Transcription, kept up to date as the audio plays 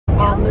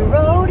On the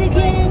road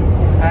again.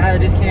 I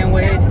just can't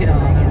wait to get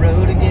on the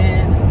road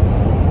again.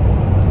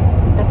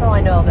 That's all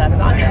I know of that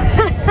song.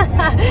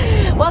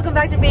 Welcome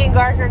back to Being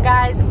Garker,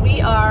 guys.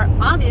 We are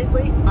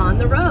obviously on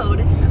the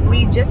road.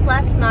 We just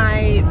left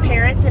my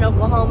parents in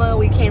Oklahoma.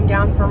 We came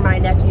down for my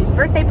nephew's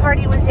birthday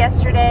party was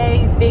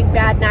yesterday. Big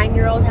bad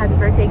 9-year-old. Happy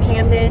birthday,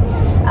 Camden.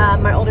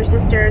 My older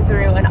sister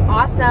threw an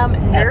awesome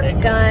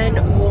Nerf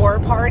gun war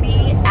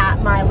party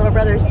at my little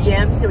brother's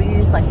gym. So we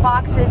used like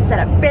boxes, set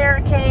up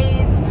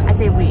barricades. I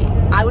say we.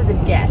 I was a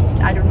guest.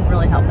 I didn't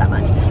really help that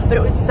much, but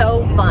it was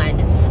so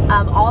fun.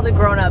 All the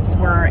grown-ups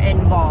were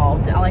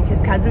involved. Like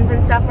his cousins and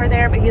stuff were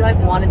there, but he like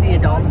wanted the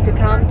adults to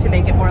come to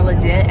make it more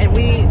legit. And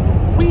we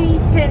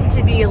tend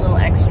to be a little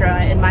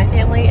extra in my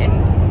family,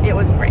 and it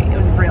was great. It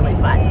was really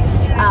fun.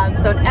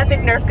 So an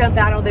epic Nerf gun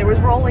battle. There was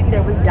rolling,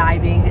 there was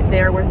diving,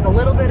 there was a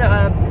little bit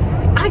of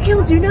I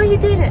killed you, no you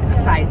didn't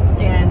fights,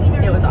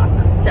 and it was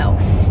awesome. So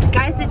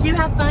guys, did you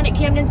have fun at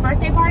Camden's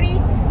birthday party?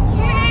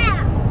 Yeah!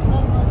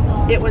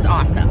 It was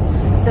awesome.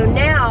 So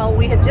now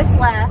we have just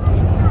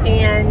left,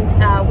 and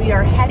we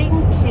are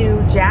heading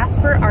to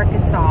Jasper,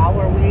 Arkansas,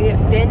 where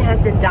Ben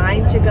has been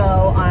dying to go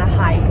on a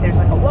hike. There's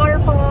like a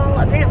waterfall.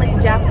 Apparently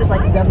Jasper's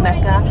like the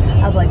mecca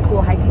of like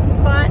cool hiking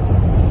spots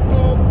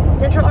in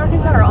Central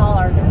Arkansas, or all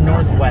Arkansas?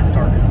 Northwest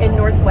Arkansas. In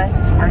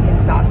Northwest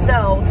Arkansas.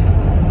 So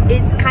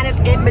it's kind of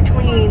in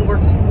between.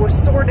 We're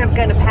sort of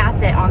going to pass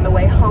it on the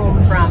way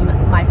home from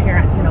my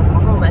parents in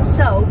Oklahoma.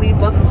 So we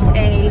booked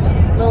a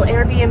little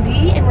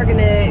Airbnb, and we're going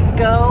to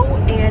go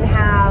and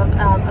have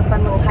a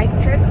fun little hike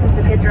trip since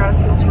the kids are out of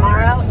school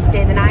tomorrow, and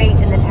stay the night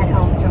and then head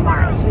home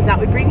tomorrow. So we thought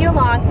we'd bring you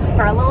along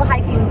for our little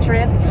hiking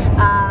trip.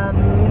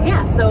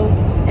 Yeah, so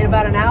in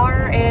about an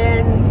hour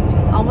and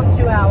almost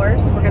 2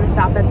 hours, we're going to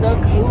stop at the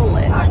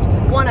coolest,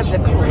 one of the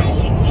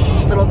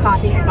coolest little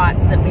coffee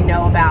spots that we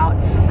know about,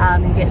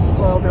 and get a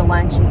little bit of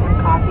lunch and some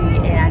coffee,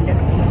 and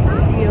we'll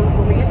see you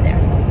when we get there.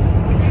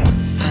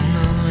 I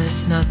know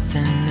it's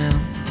nothing new,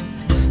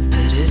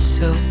 but it's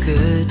so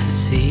good to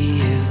see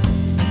you.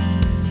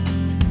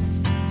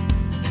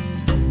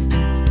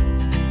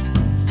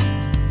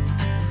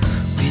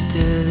 We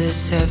do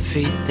this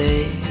every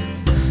day,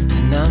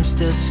 and I'm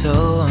still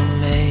so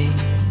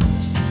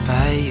amazed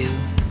by you.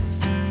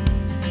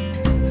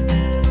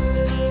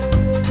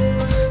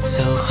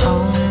 So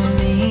hold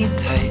me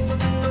tight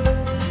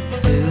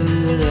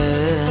through the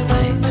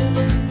night.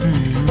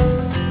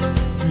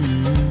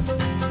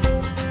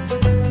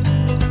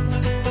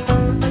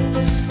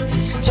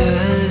 It's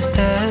just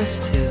us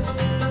two,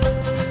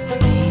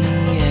 me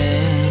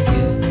and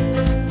you.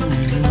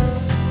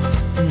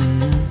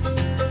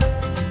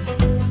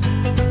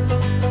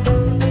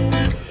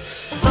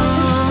 Oh,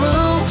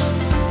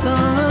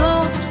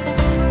 oh,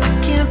 I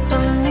can't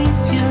believe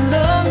you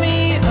love me.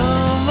 Oh,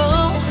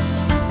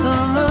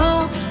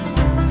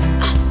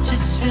 I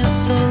just feel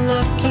so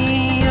lucky.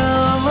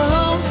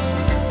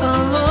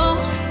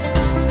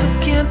 Still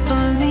can't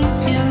believe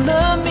you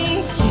love me.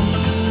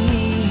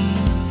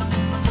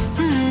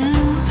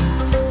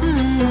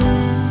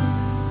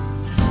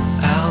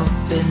 I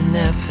hope it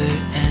never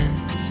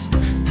ends.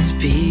 It's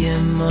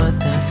being more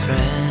than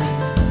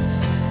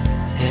friends.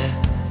 Yeah.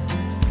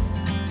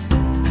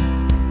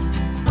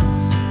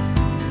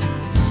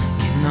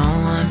 You know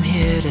I'm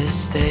here to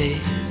stay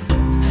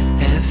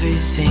every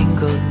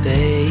single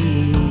day.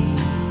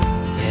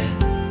 Yeah.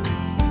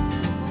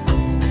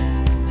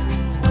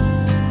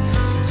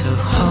 So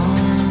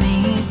hold me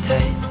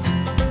tight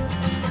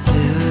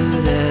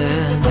through the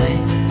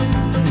night.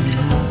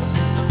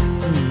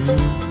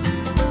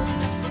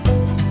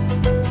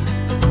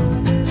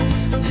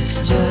 It's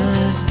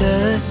just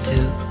us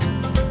two,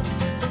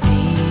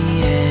 me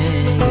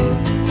and you.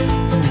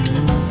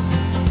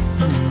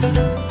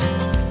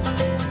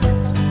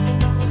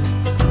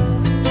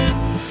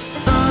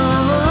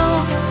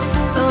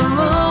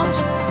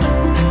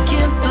 I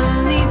can't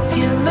believe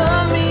you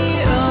love me.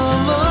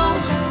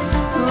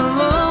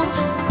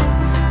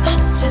 I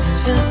just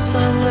feel so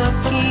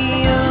lucky.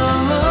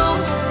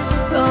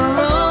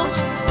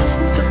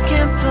 Still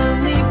can't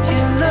believe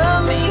you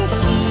love me.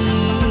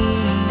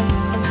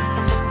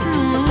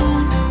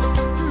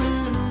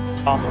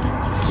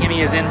 Kimmy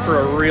is in for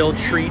a real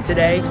treat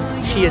today.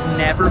 She has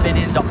never been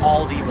into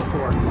Aldi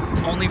before.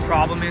 Only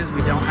problem is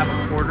we don't have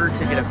a quarter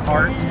to get a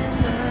cart,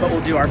 but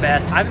we'll do our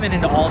best. I haven't been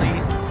into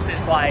Aldi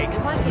since like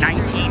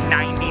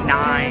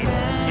 1999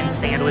 in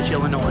Sandwich,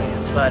 Illinois,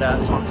 but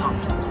so I'm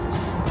pumped.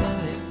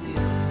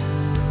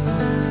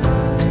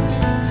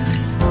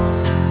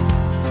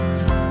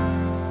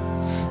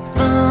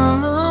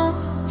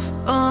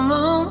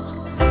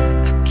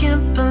 I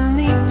can't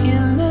believe you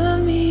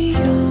love me.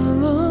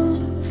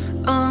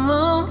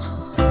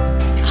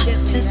 I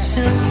just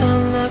feel so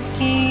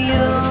lucky.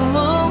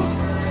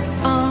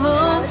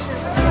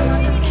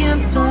 Still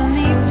can't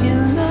believe you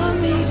love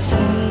me.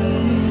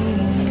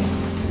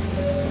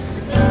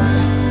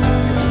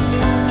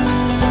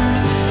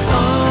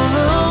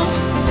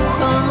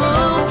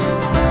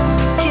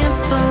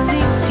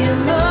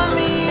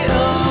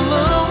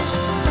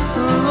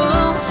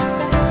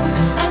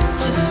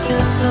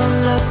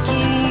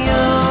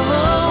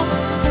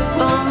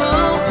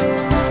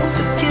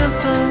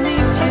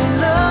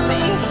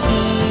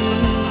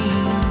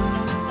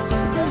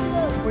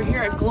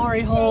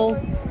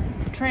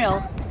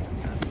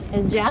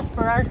 in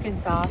Jasper,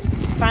 Arkansas.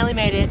 Finally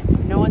made it.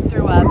 No one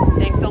threw up.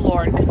 Thank the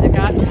Lord, because it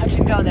got touch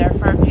and go there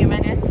for a few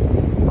minutes.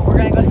 But we're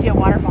gonna go see a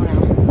waterfall now.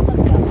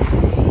 Let's go.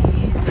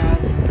 Hey,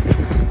 darling,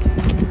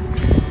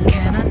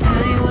 can I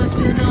tell you what's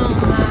been on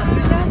my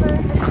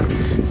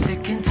mind?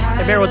 Sick and tired.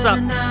 Hey, Bear, what's up?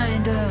 of the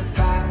 9 to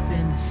 5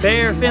 in the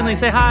Bear, city Finley,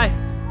 say hi.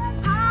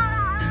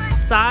 Hi.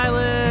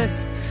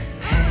 Silas.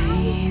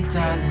 Hey,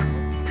 darling,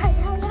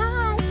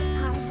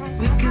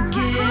 we could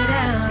get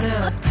out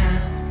of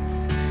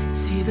town,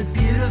 see the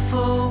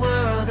beautiful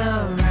world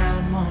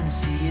around, wanna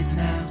see it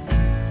now.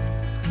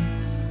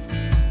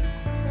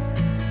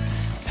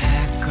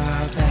 Pack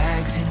our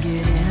bags and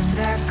get in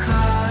that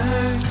car,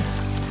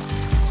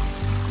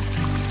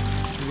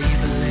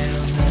 leave a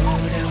little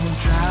note and we'll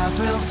drive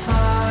real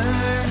far.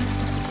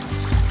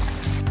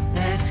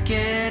 Let's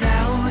get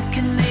out, we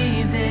can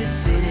leave this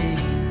city,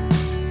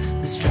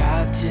 let's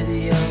drive to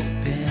the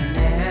open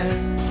air.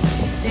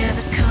 Yeah,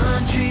 the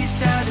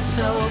countryside is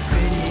so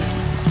pretty,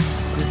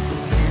 with the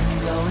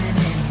wind blowing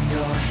in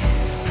your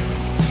hair.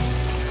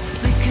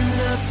 We can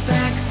look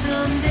back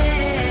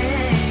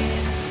someday,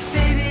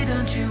 baby,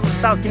 don't you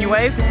Silas, can you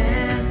wave?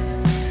 understand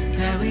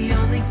that we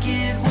only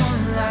get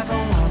one life? I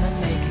wanna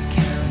make it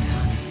count,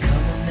 honey.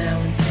 Come on now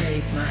and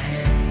take my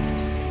hand.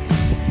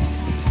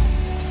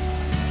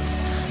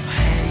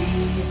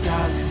 Hey,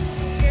 darling,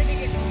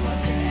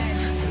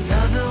 I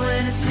love it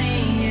when it's me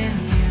and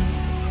you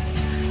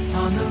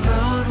on the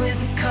road with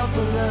a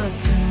couple of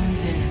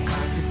tunes in a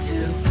car for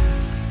two.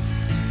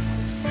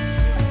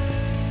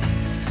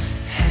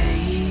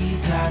 Hey,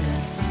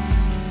 darling,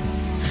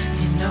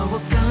 you know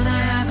we're gonna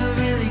have a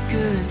really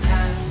good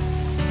time,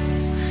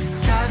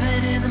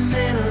 driving in the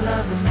middle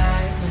of the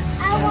night when the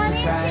stars are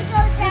bright.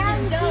 down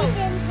deep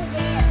into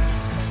there.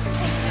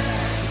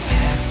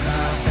 Pack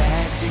our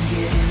bags and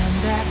get in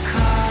that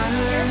car,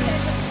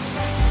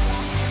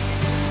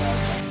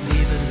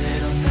 leave a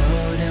little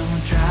note and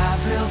we'll drive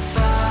real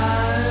far.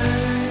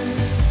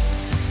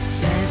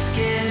 Let's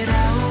get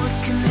out, we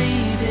can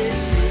leave this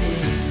city,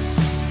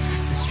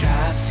 let's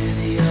drive to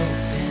the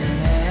open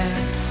air.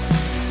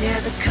 Yeah,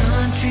 the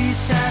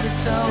countryside is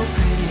so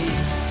pretty,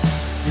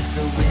 with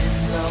the wind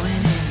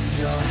blowing in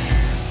your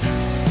hair.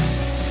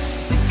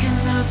 We can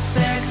look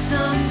back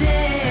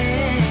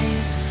someday,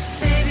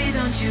 baby,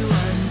 don't you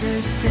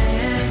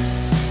understand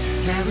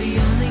that we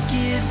only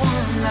get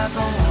one life? I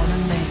wanna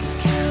make it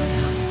count,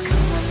 honey.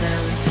 Come on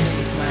now and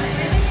take my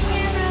hand.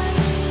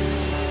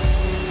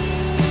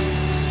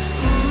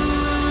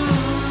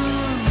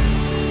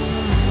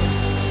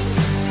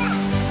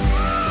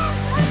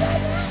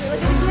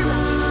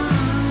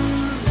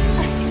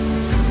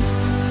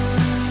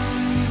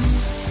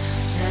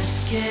 Let's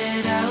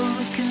get out,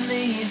 we can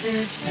leave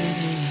this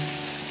city,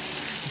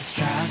 let's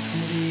drive to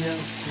the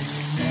open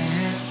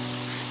air.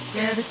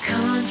 Yeah, the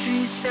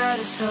countryside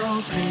is so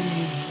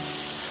pretty,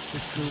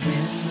 with the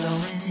wind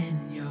blowing in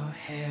your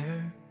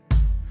hair.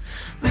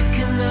 We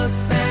can look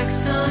back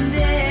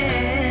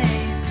someday,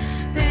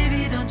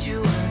 baby, don't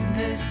you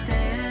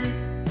understand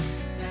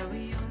that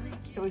we only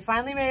So we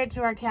finally made it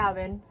to our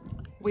cabin.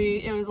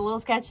 It was a little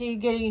sketchy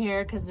getting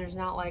here because there's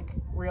not like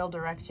real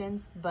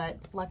directions, but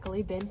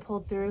luckily Ben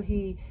pulled through.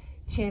 He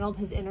channeled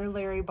his inner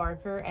Larry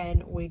Barker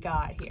and we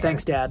got here.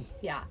 Thanks, Dad.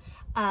 Yeah.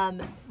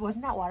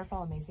 Wasn't that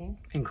waterfall amazing?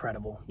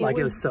 Incredible. Like,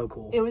 it was so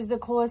cool. It was the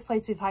coolest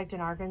place we've hiked in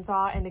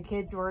Arkansas, and the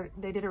kids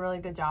they did a really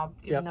good job,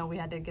 even Yep. though we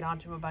had to get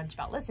onto them a bunch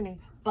about listening,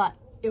 but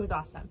it was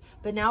awesome.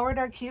 But now we're at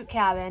our cute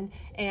cabin,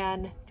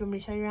 and do you want me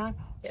to show you around?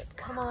 Yep.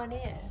 Come on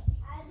in.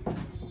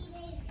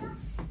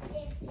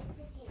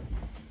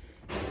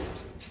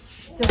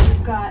 So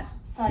we've got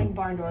sliding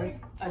barn doors,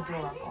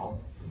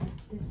 adorable.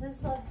 This is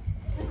the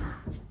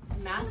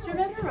master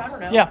bedroom? I don't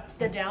know. Yeah.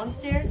 The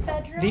downstairs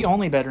bedroom? The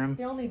only bedroom.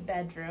 The only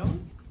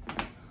bedroom.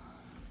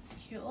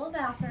 Cute little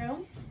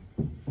bathroom.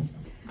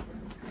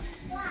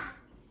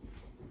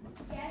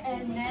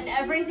 And then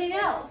everything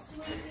else.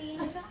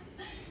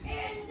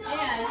 And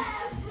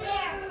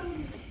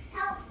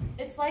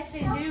it's like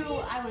they knew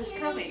I was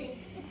coming.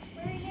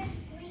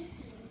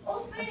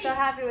 I'm so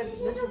happy with this.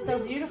 This is so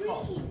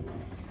beautiful.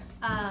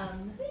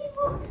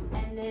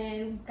 And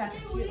then got the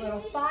cute little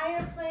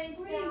fireplace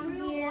down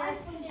here.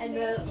 And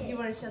you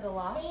want to show the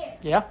loft?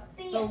 Yeah.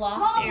 The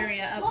loft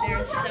area up there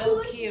is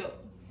so cute.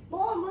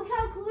 Mom, look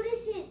how cool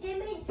this is. They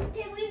made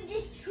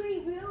this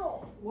tree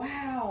real.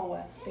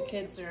 Wow. The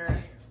kids are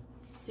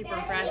super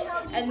impressed.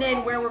 And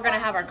then where we're going to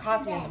have our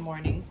coffee in the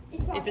morning,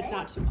 if it's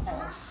not too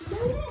cold.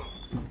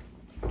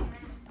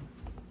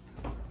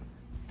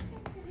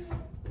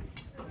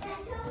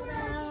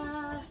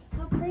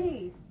 How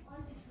pretty.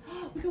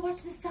 We can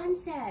watch the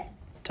sunset.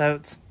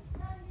 Totes.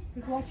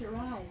 We can watch it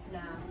rise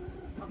now.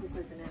 I'll be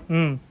sleeping now.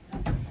 Mm.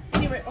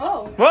 Anyway,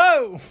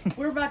 Whoa!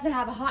 we're about to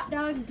have a hot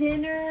dog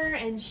dinner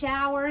and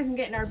showers and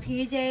get in our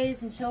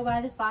PJs and chill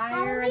by the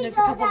fire. And there's a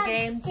couple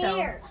games,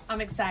 so I'm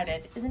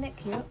excited. Isn't it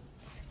cute?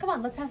 Come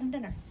on, let's have some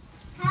dinner.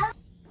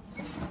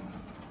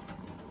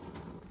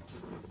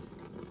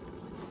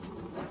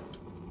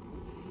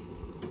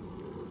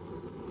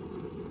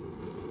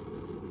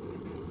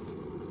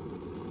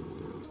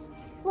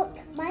 Look,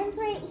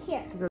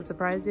 Does that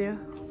surprise you?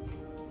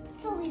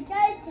 So we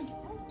tried to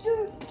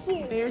do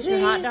here. Is your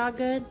hot dog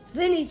good?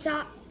 Vinny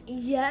saw.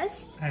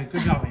 Yes. Hey,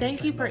 good job.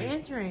 Thank you for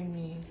answering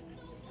me.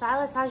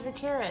 Silas, how's your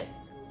carrots?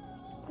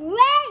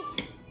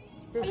 Great.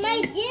 Sissy?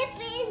 My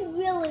dip is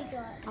really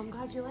good. I'm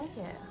glad you like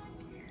it.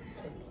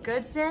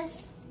 Good,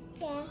 sis?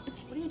 Yeah.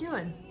 What are you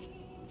doing?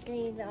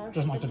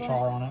 Doesn't like the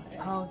char on it.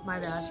 Oh, my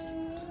bad.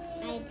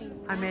 I did.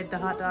 I made the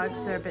hot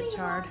dogs. They're a bit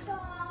charred.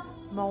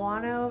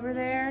 Moana over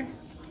there.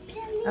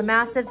 A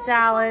massive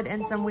salad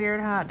and some weird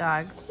hot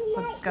dogs.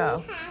 Let's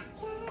go.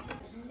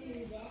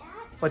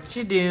 What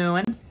you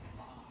doing?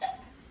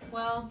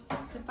 Well,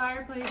 the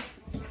fireplace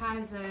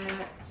has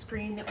a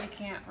screen that we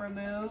can't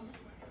remove.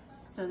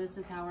 So this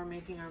is how we're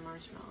making our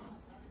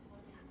marshmallows.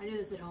 I do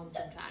this at home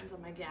sometimes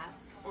on my gas,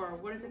 or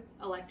what is it?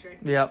 Electric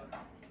Yep.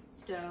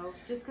 stove.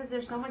 Just because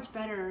they're so much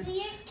better.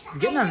 It's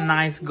getting a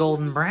nice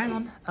golden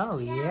brown. Oh,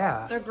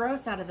 yeah. They're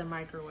gross out of the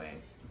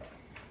microwave.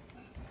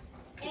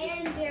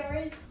 And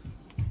Jerry.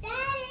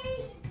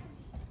 Daddy.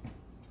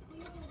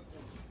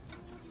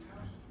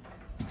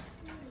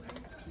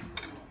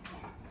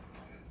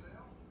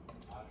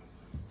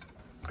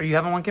 Are you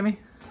having one, Kimmy?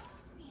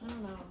 I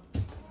don't know.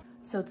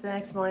 So it's the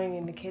next morning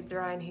and the kids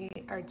are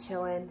are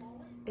chilling,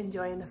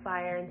 enjoying the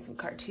fire and some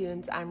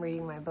cartoons. I'm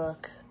reading my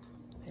book.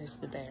 There's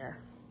the bear.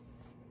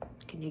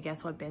 Can you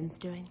guess what Ben's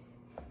doing?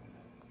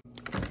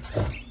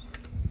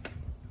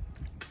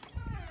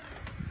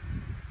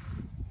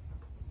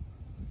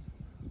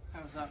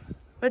 What's up?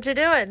 What you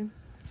doing?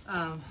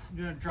 I'm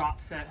doing a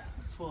drop set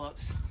of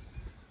pull-ups.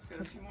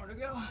 Got a few more to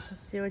go.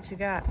 Let's see what you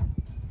got.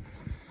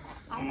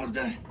 Almost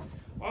done.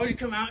 Why would you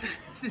come out?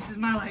 This is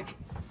my like,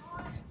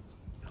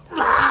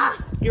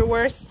 Your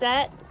worst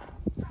set?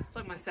 it's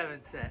like my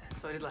 7th set.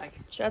 So I did like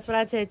That's what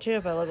I'd say too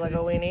if I look like a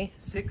weenie.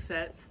 6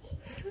 sets.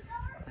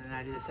 And then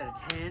I did a set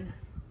of 10.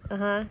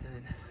 Uh-huh. And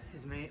then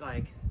his mate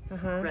like,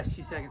 Uh-huh. rest a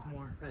few seconds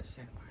more, rest a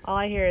second more. All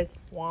I hear is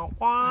wah,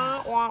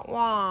 wah, wah,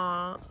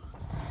 wah.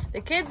 The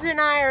kids and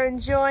I are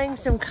enjoying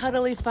some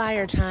cuddly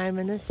fire time,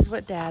 and this is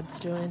what Dad's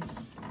doing.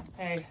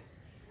 Hey.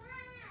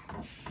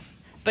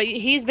 But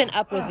he's been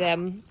up with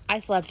them. I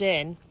slept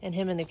in, and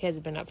him and the kids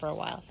have been up for a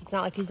while. So it's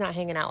not like he's not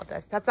hanging out with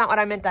us. That's not what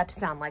I meant that to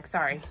sound like.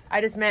 Sorry. I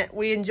just meant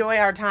we enjoy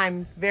our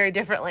time very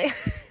differently.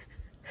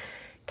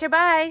 Okay,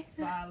 bye.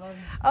 Bye, I love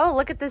you. Oh,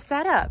 look at this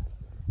setup.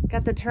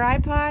 Got the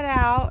tripod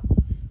out.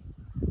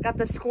 Got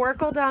the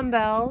Squircle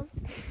dumbbells.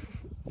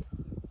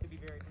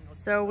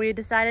 So we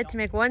decided to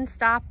make one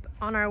stop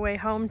on our way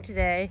home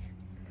today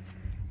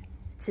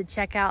to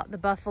check out the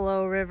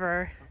Buffalo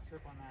River.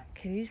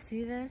 Can you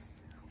see this?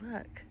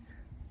 Look.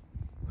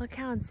 Look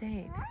how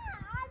insane.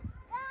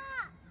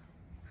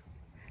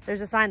 There's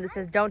a sign that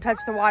says, don't touch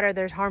the water,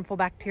 there's harmful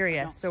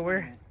bacteria. So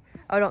we're,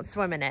 oh, don't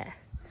swim in it.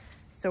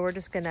 So we're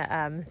just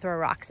gonna throw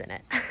rocks in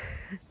it.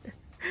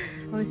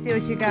 Let me see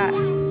what you got.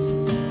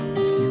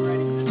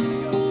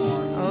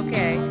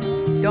 Okay,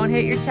 don't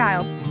hit your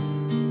child.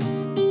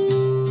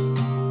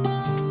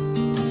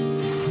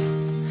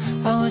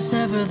 I was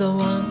never the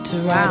one to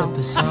write up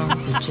a song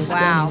for just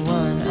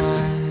anyone.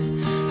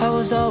 I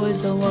was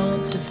always the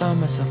one to find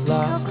myself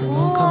lost in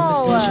long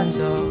conversations.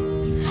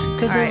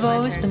 Cause I've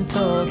always been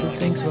told that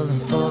things will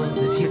unfold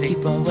if you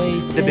keep on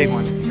waiting. It's a big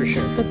one, for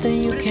sure. But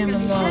then you came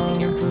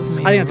along and proved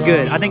me I think it's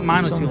good. I think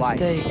wrong. mine was too light.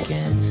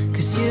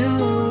 Cause you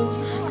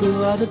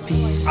glue all the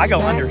pieces I go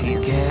back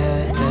underhand.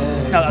 together.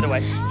 No, the other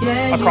way.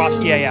 Yeah, Across,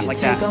 you, yeah, you like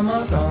take that. all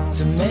my wrongs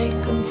and make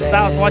them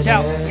Silas, watch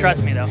out. better.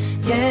 Trust me, though.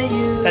 Yeah,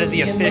 you, That is the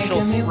you're official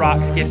making me rock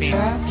wanna skipping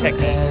try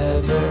technique.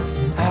 forever.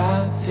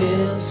 I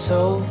feel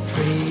so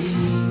free,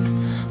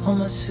 oh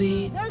my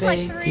sweet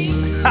baby.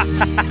 You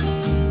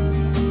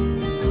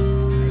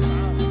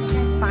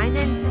guys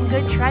finding some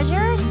good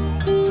treasures?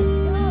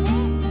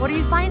 What are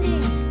you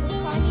finding?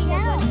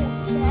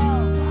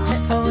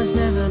 I was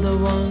never the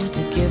one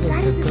to give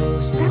it the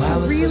ghost. No, I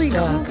was really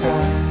so stuck.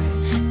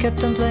 I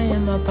kept on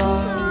playing my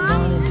part,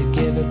 wanting to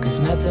give it cause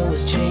nothing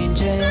was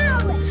changing.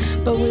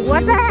 But with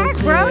What you the it's so heck,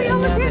 clear, bro?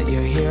 and now that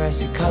you're here I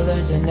see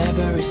colors in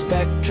every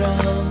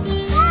spectrum.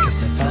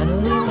 Guess I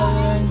finally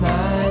learned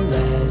my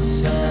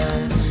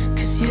lesson.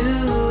 Cause you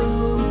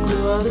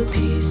glue all the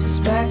pieces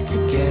back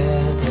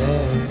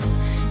together.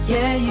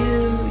 Yeah,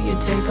 you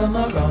take all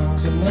my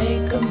wrongs and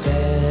make them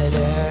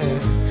better.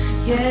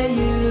 Yeah,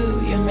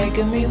 you're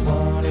making me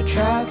wanna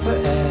try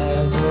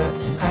forever.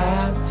 And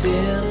I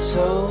feel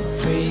so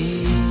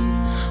free,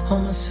 oh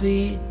my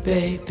sweet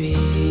baby.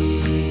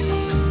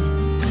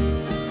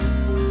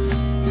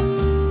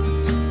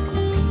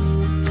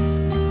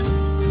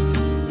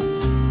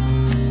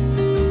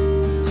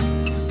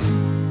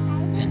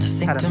 And I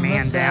think Had a to man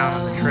myself,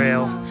 down on the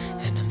trail.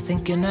 and I'm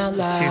thinking out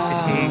loud,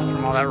 Too fatigued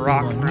from all that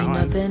rock we won't need throwing.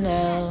 nothing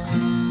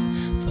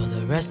else for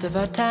the rest of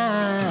our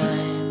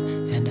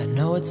time. And I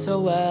know it so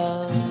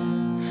well,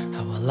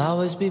 I will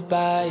always be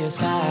by your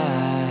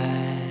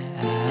side.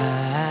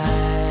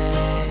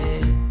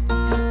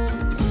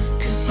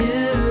 Cause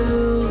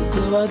you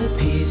glue all the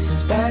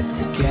pieces back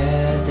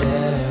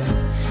together.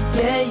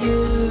 Yeah,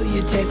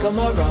 you take all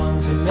my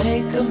wrongs and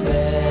make them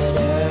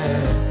better.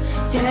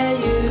 Yeah,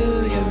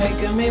 you're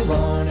making me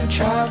wanna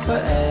try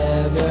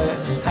forever.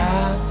 And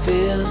I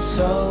feel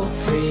so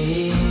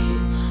free,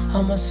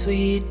 oh my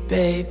sweet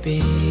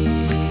baby.